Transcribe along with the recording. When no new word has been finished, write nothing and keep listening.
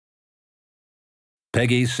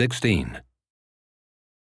Peggy 16.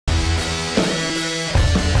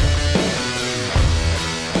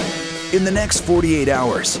 In the next 48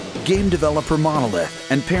 hours, game developer Monolith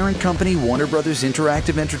and parent company Warner Brothers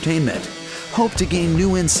Interactive Entertainment hope to gain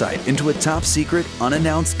new insight into a top-secret,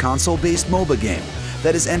 unannounced console-based MOBA game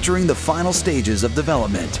that is entering the final stages of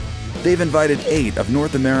development. They've invited 8 of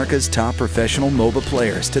North America's top professional MOBA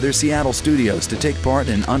players to their Seattle studios to take part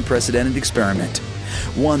in an unprecedented experiment,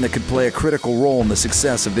 one that could play a critical role in the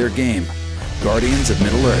success of their game, Guardians of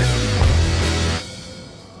Middle-earth.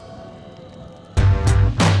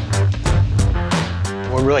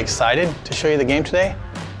 We're really excited to show you the game today.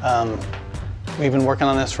 We've been working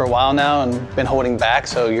on this for a while now and been holding back,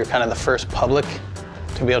 so you're kind of the first public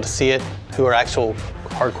to be able to see it who are actual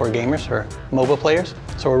hardcore gamers or MOBA players.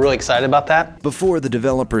 So we're really excited about that. Before the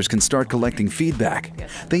developers can start collecting feedback,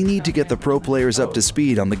 they need to get the pro players up to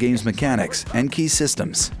speed on the game's mechanics and key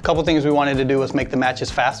systems. A couple things we wanted to do was make the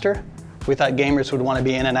matches faster. We thought gamers would want to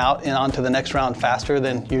be in and out and on to the next round faster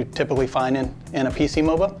than you typically find in a PC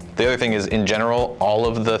MOBA. The other thing is, in general, all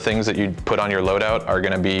of the things that you put on your loadout are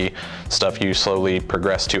going to be stuff you slowly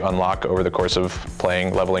progress to unlock over the course of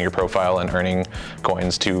playing, leveling your profile, and earning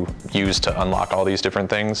coins to use to unlock all these different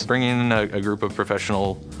things. Bringing in a group of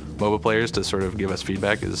professional MOBA players to sort of give us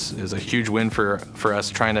feedback is a huge win for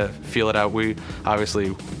us trying to feel it out.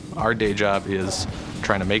 Obviously, our day job is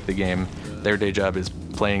trying to make the game. Their day job is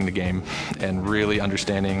playing the game and really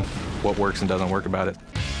understanding what works and doesn't work about it.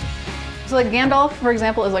 So like Gandalf, for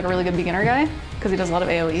example, is like a really good beginner guy because he does a lot of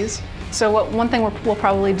AoEs. So one thing we'll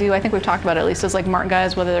probably do, I think we've talked about it at least, is like mark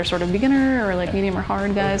guys, whether they're sort of beginner or like medium or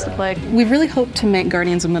hard guys to play. We really hope to make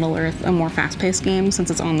Guardians of Middle-earth a more fast-paced game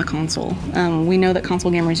since it's on the console. We know that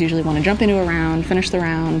console gamers usually want to jump into a round, finish the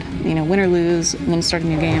round, win or lose, and then start a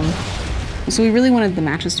new game. So we really wanted the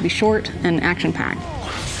matches to be short and action-packed.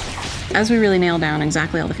 As we really nail down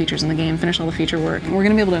exactly all the features in the game, finish all the feature work, we're going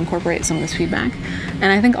to be able to incorporate some of this feedback. And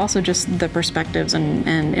I think also just the perspectives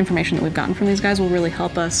and information that we've gotten from these guys will really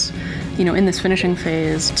help us, in this finishing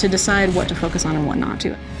phase to decide what to focus on and what not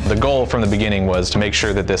to. The goal from the beginning was to make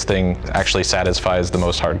sure that this thing actually satisfies the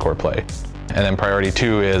most hardcore play. And then priority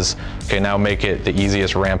 2 is, okay, now make it the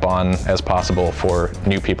easiest ramp on as possible for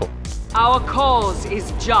new people. Our cause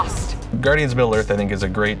is just. Guardians of Middle-earth, I think, is a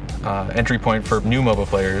great entry point for new MOBA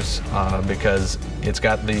players because it's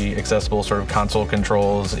got the accessible sort of console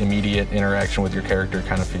controls, immediate interaction with your character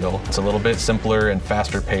kind of feel. It's a little bit simpler and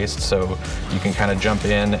faster paced, so you can kind of jump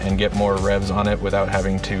in and get more revs on it without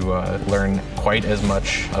having to learn quite as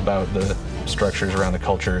much about the structures around the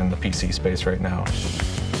culture in the PC space right now.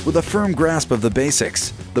 With a firm grasp of the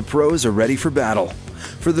basics, the pros are ready for battle.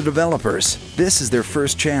 For the developers, this is their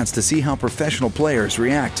first chance to see how professional players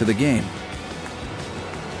react to the game.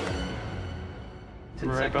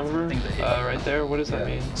 Right bumper? Right there, what does that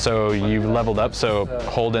mean? So you leveled up, so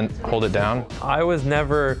hold it down. I was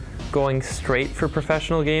never going straight for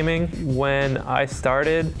professional gaming. When I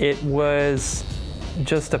started, it was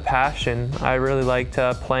just a passion. I really liked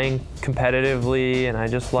playing competitively, and I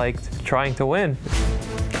just liked trying to win.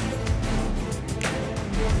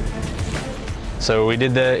 So we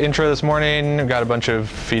did the intro this morning, got a bunch of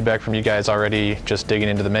feedback from you guys already, just digging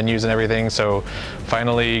into the menus and everything. So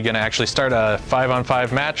finally gonna actually start a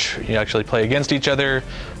 5-on-5 match. You actually play against each other,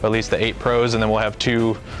 or at least the 8 pros, and then we'll have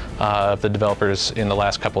 2 of the developers in the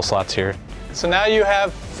last couple slots here. So now you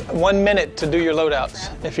have 1 minute to do your loadouts,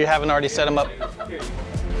 if you haven't already set them up.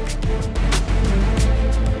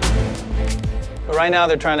 But right now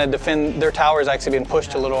they're trying to defend, their tower is actually being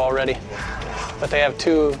pushed a little already. But they have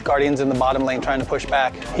 2 Guardians in the bottom lane trying to push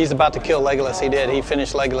back. He's about to kill Legolas, he did, he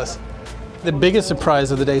finished Legolas. The biggest surprise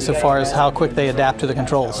of the day so far is how quick they adapt to the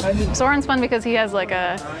controls. Soren's fun because he has like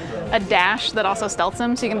a dash that also stealths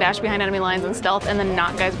him, so you can dash behind enemy lines and stealth and then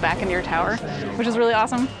knock guys back into your tower, which is really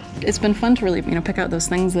awesome. It's been fun to really pick out those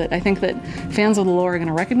things that I think that fans of the lore are going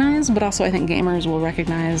to recognize, but also I think gamers will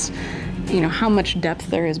recognize how much depth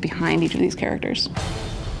there is behind each of these characters.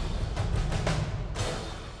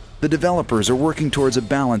 The developers are working towards a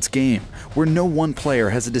balanced game where no one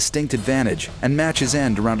player has a distinct advantage and matches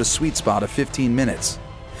end around a sweet spot of 15 minutes.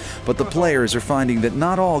 But the players are finding that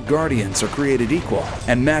not all Guardians are created equal,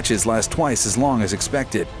 and matches last twice as long as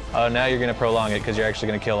expected. Oh, now you're going to prolong it because you're actually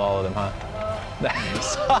going to kill all of them, huh?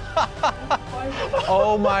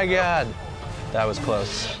 Oh my god. That was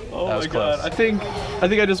close. Oh that was my close. god. I think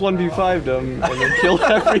I just 1v5'd them and then killed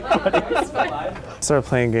everybody. I started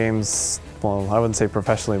playing games, well, I wouldn't say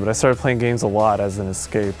professionally, but I started playing games a lot as an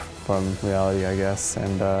escape from reality, I guess,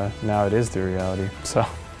 and now it is the reality, so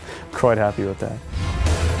I'm quite happy with that.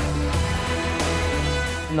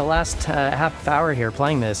 In the last half hour here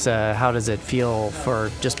playing this, how does it feel for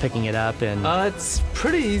just picking it up? And it's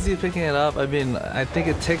pretty easy picking it up. I mean, I think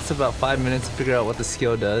it takes about 5 minutes to figure out what the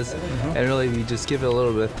skill does, and really you just give it a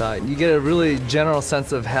little bit of thought. You get a really general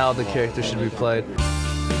sense of how the character should be played.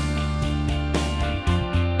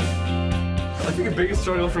 I think the biggest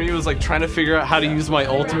struggle for me was like trying to figure out how to use my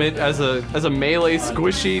ultimate as a melee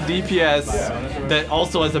squishy DPS that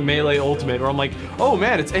also has a melee ultimate, where I'm like, oh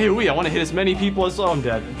man, it's AoE, I want to hit as many people as I'm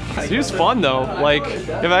dead. It was fun though. Like,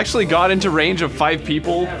 if I actually got into range of 5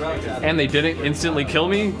 people and they didn't instantly kill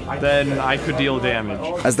me, then I could deal damage.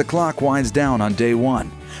 As the clock winds down on day 1,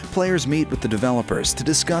 players meet with the developers to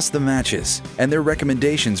discuss the matches and their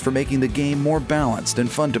recommendations for making the game more balanced and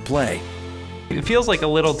fun to play. It feels like a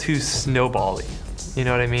little too snowbally. You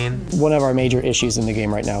know what I mean? one of our major issues in the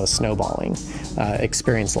game right now is snowballing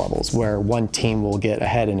experience levels, where one team will get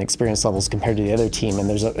ahead in experience levels compared to the other team, and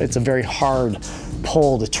it's a very hard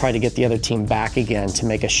pull to try to get the other team back again, to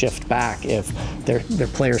make a shift back if their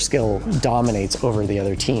player skill dominates over the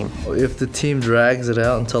other team. If the team drags it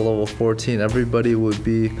out until level 14, everybody would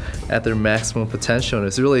be at their maximum potential, and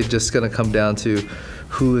it's really just going to come down to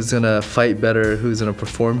who is going to fight better, who's going to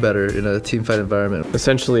perform better in a team fight environment.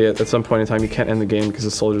 Essentially, at some point in time, you can't end the game because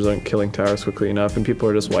the soldiers aren't killing towers quickly enough, and people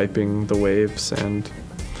are just wiping the waves, and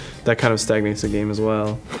that kind of stagnates the game as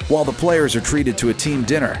well. While the players are treated to a team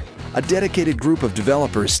dinner, a dedicated group of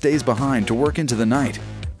developers stays behind to work into the night,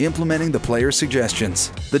 implementing the players'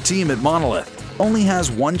 suggestions. The team at Monolith only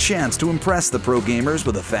has one chance to impress the pro gamers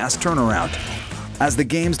with a fast turnaround. As the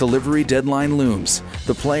game's delivery deadline looms,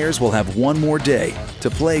 the players will have one more day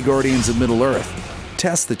to play Guardians of Middle-earth,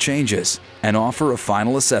 test the changes, and offer a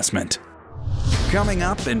final assessment. Coming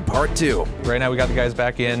up in Part 2. Right now we got the guys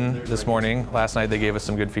back in this morning. Last night they gave us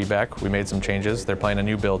some good feedback. We made some changes. They're playing a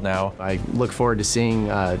new build now. I look forward to seeing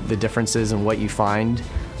the differences in what you find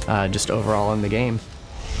just overall in the game.